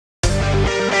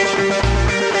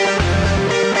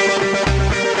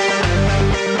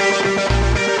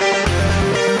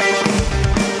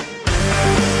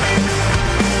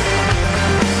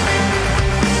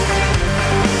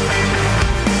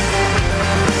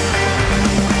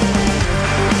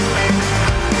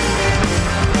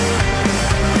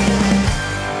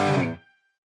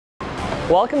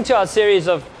Welcome to our series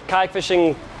of kayak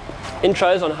fishing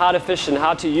intros on how to fish and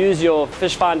how to use your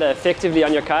fish finder effectively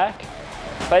on your kayak.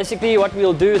 Basically what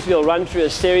we'll do is we'll run through a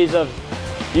series of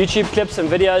YouTube clips and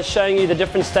videos showing you the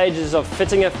different stages of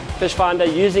fitting a fish finder,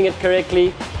 using it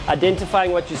correctly,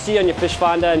 identifying what you see on your fish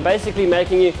finder, and basically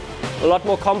making you a lot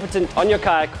more competent on your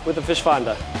kayak with the fish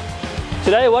finder.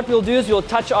 Today what we'll do is we'll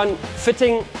touch on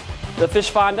fitting the fish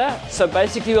finder. So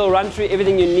basically we'll run through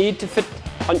everything you need to fit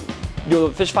on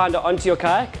your fish finder onto your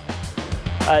kayak.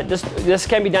 This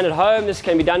can be done at home, this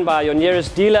can be done by your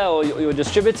nearest dealer or your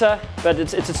distributor, but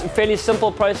it's a fairly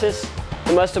simple process.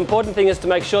 The most important thing is to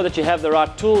make sure that you have the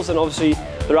right tools and obviously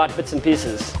the right bits and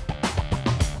pieces.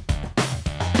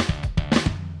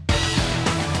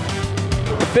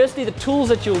 Firstly, the tools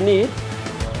that you'll need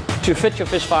to fit your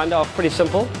fish finder are pretty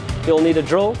simple. You'll need a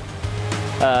drill,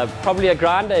 probably a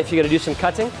grinder if you're going to do some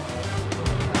cutting,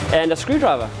 and a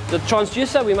screwdriver. The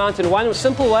transducer we mount in one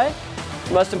simple way.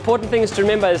 The most important thing is to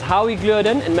remember is how we glue it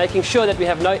in and making sure that we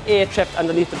have no air trapped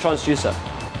underneath the transducer.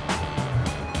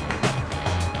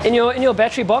 In your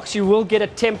battery box you will get a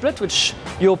template which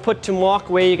you'll put to mark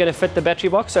where you're going to fit the battery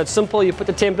box. So it's simple, you put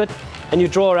the template and you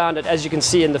draw around it, as you can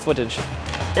see in the footage.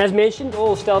 As mentioned,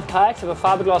 all stealth kayaks have a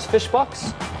fiberglass fish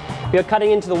box. We are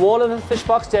cutting into the wall of the fish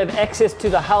box to have access to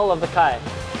the hull of the kayak.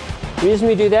 The reason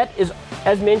we do that is,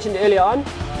 as mentioned earlier on,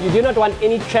 you do not want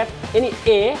any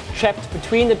air trapped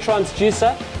between the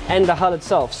transducer and the hull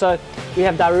itself. So we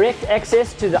have direct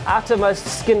access to the outermost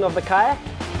skin of the kayak,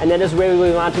 and that is where we will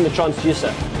be mounting the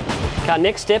transducer. Our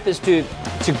next step is to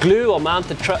glue or mount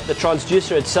the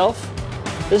transducer itself.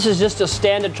 This is just a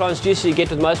standard transducer you get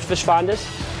with most fish finders.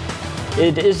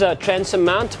 It is a transom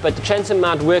mount, but the transom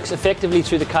mount works effectively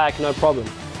through the kayak, no problem.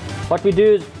 What we do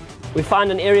is we find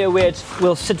an area where it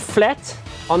will sit flat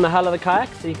on the hull of the kayak,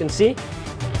 so you can see.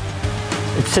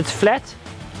 It sits flat,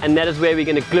 and that is where we're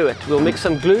going to glue it. We'll mix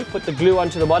some glue, put the glue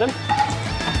onto the bottom,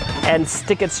 and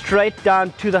stick it straight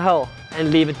down to the hull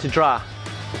and leave it to dry.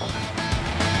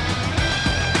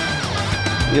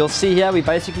 You'll see here we're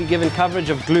basically given coverage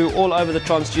of glue all over the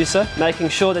transducer, making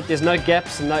sure that there's no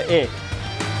gaps and no air.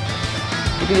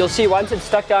 You'll see once it's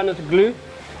stuck down with the glue,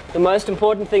 the most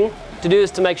important thing to do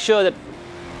is to make sure that,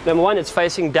 number one, it's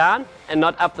facing down and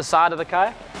not up the side of the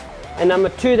kayak. And number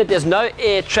two, that there's no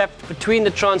air trapped between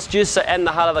the transducer and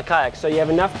the hull of the kayak. So you have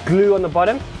enough glue on the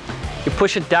bottom, you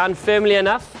push it down firmly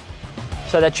enough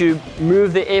so that you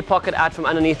move the air pocket out from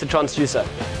underneath the transducer.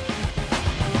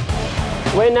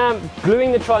 When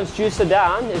gluing the transducer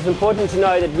down, it's important to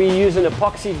know that we use an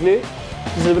epoxy glue.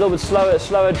 This is a little bit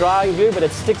slower drying glue, but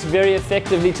it sticks very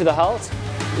effectively to the hulls.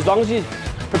 As long as you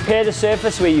prepare the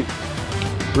surface where you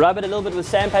rub it a little bit with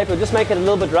sandpaper, just make it a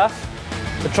little bit rough,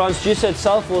 the transducer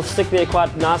itself will stick there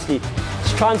quite nicely.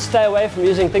 Just try and stay away from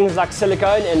using things like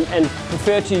silicone and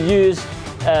prefer to use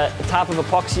a type of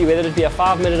epoxy, whether it be a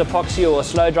 5-minute epoxy or a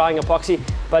slow drying epoxy,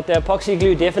 but the epoxy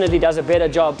glue definitely does a better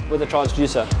job with the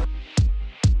transducer.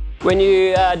 When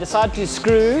you decide to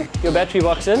screw your battery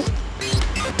box in,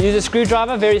 use a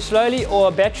screwdriver very slowly, or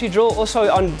a battery drill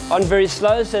also on very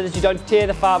slow so that you don't tear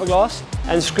the fiberglass,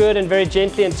 and screw it in very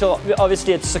gently until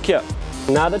obviously it's secure.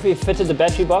 Now that we've fitted the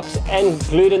battery box and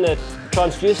glued in the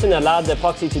transducer and allowed the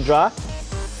epoxy to dry,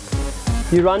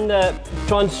 you run the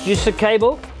transducer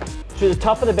cable through the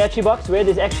top of the battery box where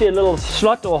there's actually a little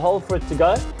slot or hole for it to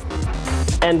go.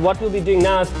 And what we'll be doing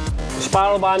now is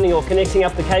spiral binding or connecting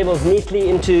up the cables neatly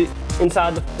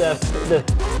inside the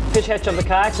fish hatch of the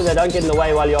kayak so they don't get in the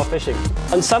way while you're fishing.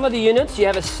 On some of the units you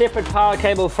have a separate power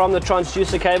cable from the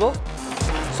transducer cable.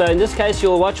 So in this case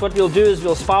you'll watch, what we'll do is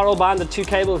we'll spiral bind the two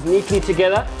cables neatly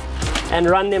together and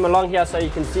run them along here so you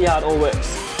can see how it all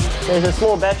works. There's a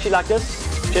small battery like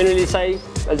this, generally say,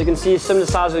 as you can see, similar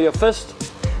size of your fist.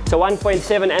 It's a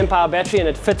 1.7 amp hour battery and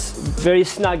it fits very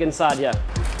snug inside here.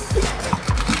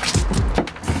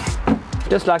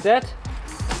 Just like that.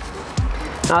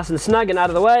 Nice and snug and out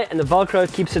of the way, and the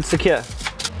Velcro keeps it secure.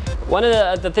 One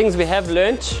of the things we have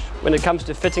learnt when it comes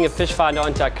to fitting a fish finder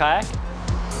onto a kayak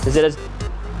is that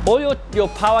all your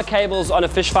power cables on a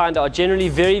fish finder are generally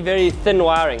very, very thin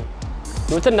wiring.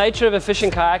 And with the nature of a fishing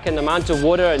kayak and the amount of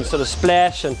water and sort of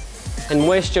splash and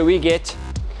moisture we get,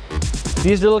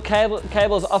 these little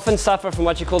cables often suffer from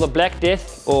what you call the black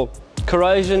death or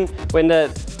corrosion, when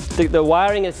the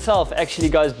wiring itself actually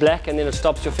goes black and then it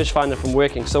stops your fish finder from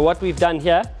working. So what we've done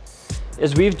here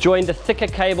is we've joined a thicker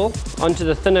cable onto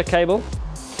the thinner cable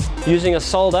using a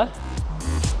solder,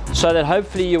 so that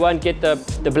hopefully you won't get the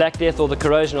black death or the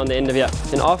corrosion on the end of here.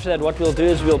 And after that what we'll do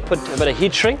is we'll put a bit of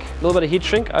heat shrink,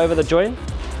 over the joint,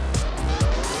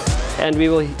 and we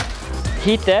will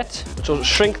heat that, which will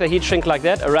shrink the heat shrink like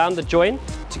that around the joint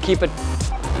to keep it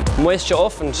moisture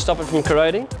off and stop it from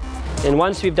corroding. And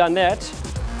once we've done that,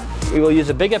 we will use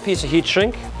a bigger piece of heat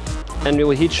shrink, and we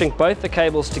will heat shrink both the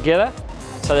cables together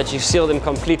so that you seal them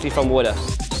completely from water.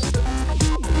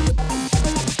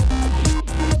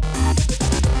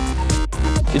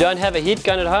 If you don't have a heat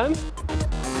gun at home,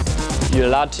 you're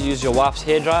allowed to use your wife's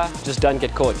hairdryer, just don't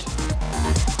get caught.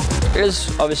 Here's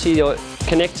obviously your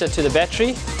connector to the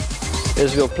battery.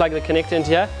 We'll plug the connector into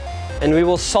here, and we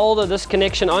will solder this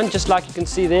connection on, just like you can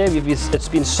see there. It's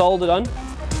been soldered on.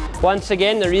 Once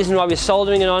again, the reason why we're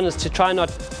soldering it on is to try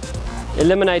not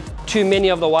eliminate too many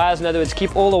of the wires. In other words,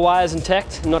 keep all the wires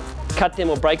intact, not cut them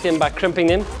or break them by crimping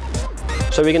them.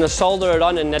 So we're going to solder it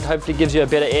on, and that hopefully gives you a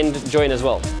better end joint as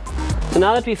well. So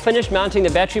now that we've finished mounting the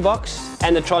battery box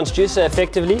and the transducer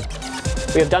effectively,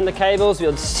 we have done the cables.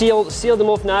 We'll seal them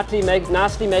off nicely,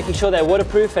 making sure they're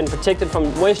waterproof and protected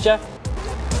from moisture.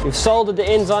 We've soldered the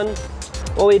ends on.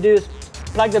 All we do is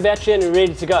plug the battery in and we're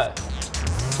ready to go.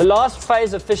 The last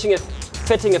phase of fitting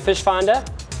a fish finder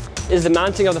is the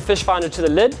mounting of the fish finder to the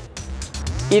lid.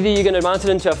 Either you're going to mount it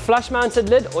into a flush mounted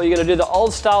lid, or you're going to do the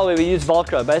old style where we use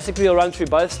Velcro. Basically, we'll run through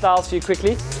both styles for you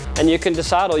quickly, and you can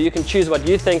decide, or you can choose what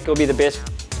you think will be the best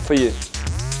for you.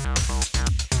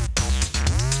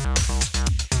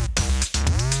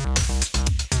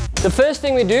 The first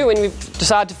thing we do when we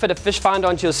decide to fit a fish finder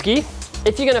onto your ski,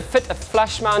 if you're going to fit a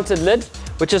flush mounted lid,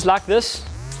 which is like this,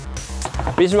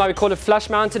 the reason why we call it flush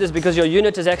mounted is because your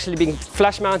unit is actually being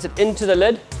flush mounted into the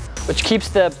lid, which keeps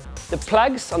the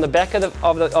plugs on the back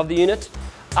of the unit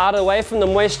out away from the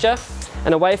moisture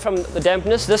and away from the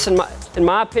dampness. This, in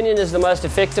my opinion, is the most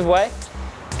effective way,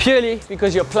 purely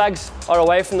because your plugs are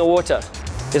away from the water.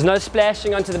 There's no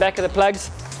splashing onto the back of the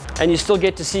plugs, and you still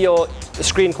get to see the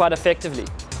screen quite effectively.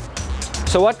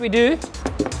 So what we do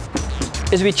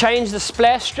is we change the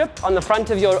splash strip on the front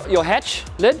of your hatch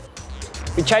lid.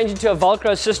 We change it to a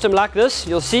Velcro system like this.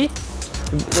 You'll see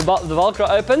the Velcro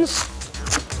opens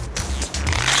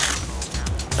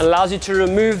and allows you to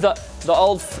remove the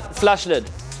old flush lid.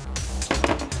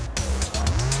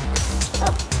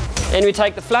 And we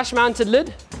take the flush mounted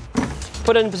lid,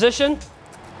 put it in position,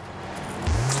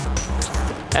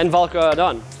 and Velcro it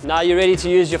on. Now you're ready to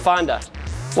use your finder.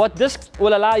 What this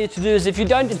will allow you to do is, if you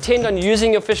don't intend on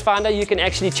using your fish finder, you can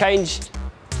actually change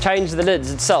the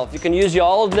lids itself. You can use your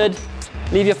old lid,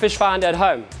 leave your fish finder at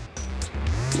home.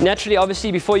 Naturally,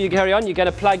 obviously, before you carry on, you're going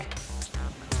to plug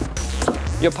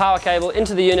your power cable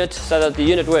into the unit so that the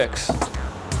unit works.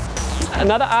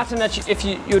 Another item that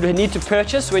you would need to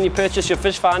purchase when you purchase your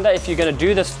fish finder, if you're going to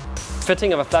do this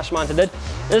fitting of a flush mounted lid,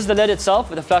 is the lid itself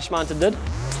with a flush mounted lid.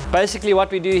 Basically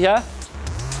what we do here,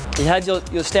 you have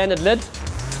your standard lid.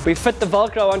 We fit the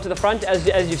Velcro onto the front as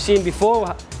you've seen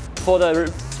before for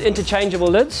the interchangeable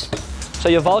lids. So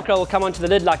your Velcro will come onto the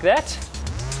lid like that.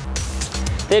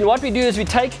 Then what we do is we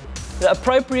take the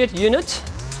appropriate unit,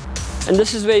 and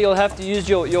this is where you'll have to use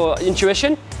your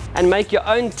intuition and make your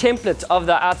own template of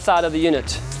the outside of the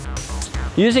unit.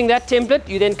 Using that template,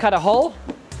 you then cut a hole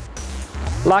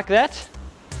like that,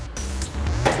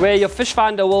 where your fish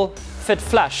finder will fit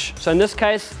flush. So in this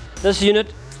case, this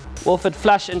unit will fit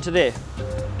flush into there.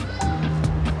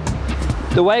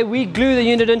 The way we glue the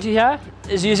unit into here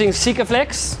is using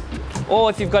Sikaflex, or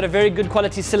if you've got a very good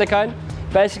quality silicone,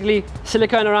 basically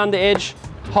silicone around the edge,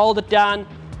 hold it down,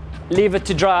 leave it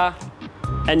to dry,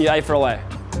 and you're for away.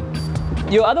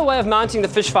 Your other way of mounting the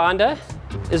fish finder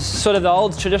is sort of the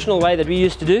old traditional way that we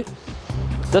used to do.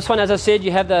 This one, as I said,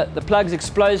 you have the plugs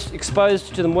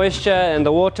exposed to the moisture and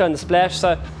the water and the splash,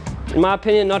 so in my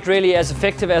opinion not really as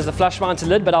effective as the flush mounted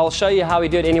lid, but I'll show you how we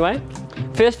do it anyway.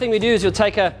 First thing we do is you'll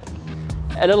take a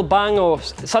little bung or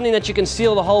something that you can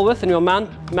seal the hole with, and we'll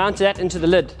mount that into the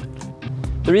lid.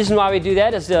 The reason why we do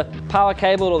that is the power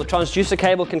cable or the transducer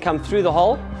cable can come through the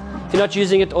hole. If you're not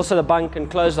using it, also the bung can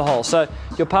close the hole. So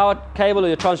your power cable or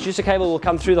your transducer cable will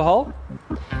come through the hole.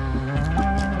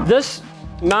 This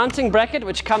mounting bracket,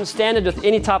 which comes standard with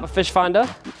any type of fish finder,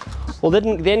 will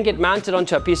then get mounted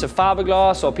onto a piece of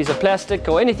fiberglass or a piece of plastic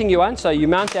or anything you want. So you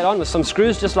mount that on with some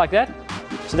screws just like that.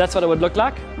 So that's what it would look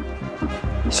like.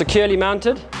 Securely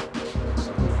mounted.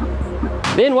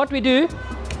 Then what we do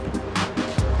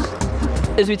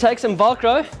is we take some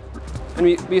Velcro and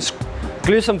we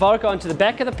glue some Velcro onto the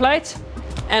back of the plate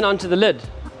and onto the lid.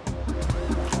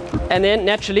 And then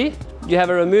naturally you have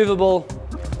a removable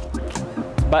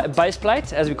base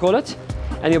plate, as we call it,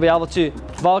 and you'll be able to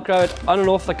Velcro it on and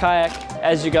off the kayak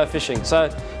as you go fishing. So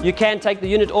you can take the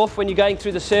unit off when you're going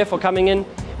through the surf or coming in,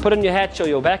 put on your hatch or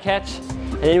your back hatch,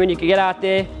 and then when you get out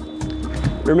there,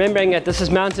 remembering that this is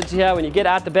mounted to here, when you get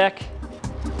out the back,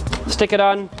 stick it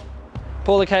on,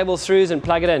 pull the cable through and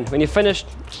plug it in. When you're finished,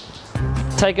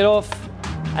 take it off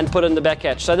and put it in the back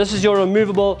hatch. So this is your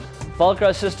removable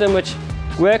Velcro system, which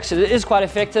works. It is quite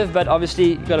effective, but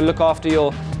obviously you've got to look after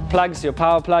your plugs, your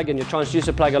power plug and your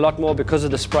transducer plug a lot more because of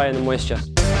the spray and the moisture.